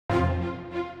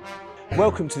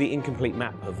Welcome to the incomplete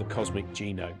map of the cosmic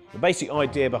genome. The basic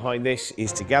idea behind this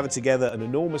is to gather together an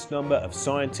enormous number of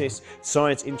scientists,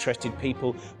 science-interested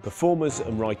people, performers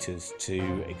and writers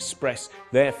to express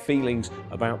their feelings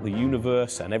about the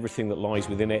universe and everything that lies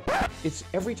within it. It's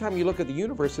every time you look at the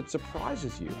universe, it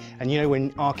surprises you. And you know,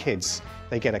 when our kids,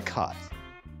 they get a cut,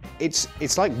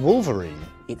 it's like Wolverine.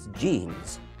 It's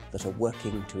genes that are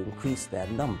working to increase their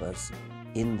numbers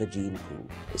in the gene pool.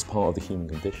 It's part of the human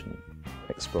condition,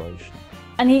 exploration.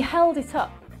 And he held it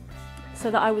up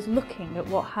so that I was looking at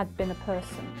what had been a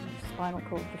person, spinal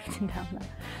cord drifting down there.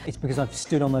 It's because I've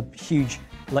stood on a huge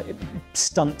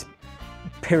stunt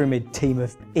pyramid team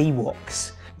of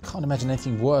Ewoks. Can't imagine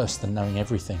anything worse than knowing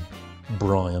everything,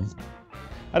 Brian.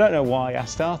 I don't know why I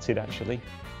started actually.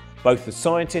 Both the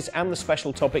scientists and the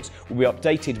special topics will be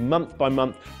updated month by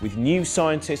month with new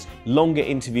scientists, longer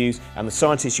interviews, and the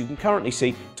scientists you can currently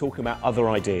see talking about other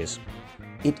ideas.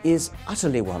 It is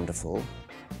utterly wonderful,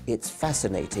 it's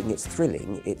fascinating, it's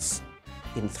thrilling, it's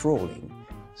enthralling.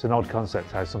 It's an odd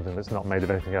concept how something that's not made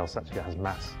of anything else actually has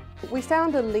mass. We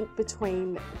found a link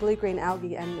between blue-green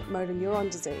algae and motor neuron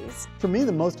disease. For me,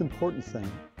 the most important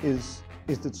thing is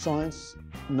that science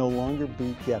no longer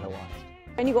be ghettoized.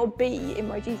 I only got a B in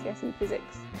my GCSE in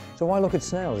physics. So why look at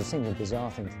snails? It seems a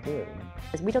bizarre thing to do.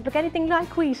 We don't look anything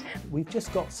like wheat. We've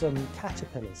just got some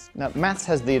caterpillars. Now, maths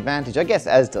has the advantage, I guess,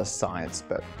 as does science,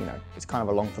 but, you know, it's kind of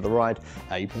along for the ride.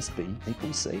 A plus B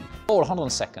equals C. Oh, hold on a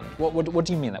second. What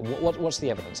do you mean that? What's the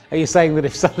evidence? Are you saying that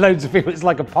if loads of people, it's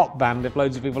like a pop band, if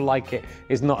loads of people like it,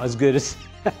 it's not as good as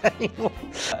anyone?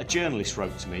 A journalist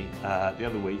wrote to me the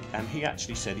other week, and he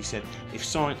actually said, if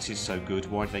science is so good,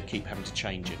 why do they keep having to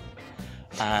change it?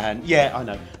 And yeah, I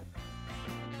know.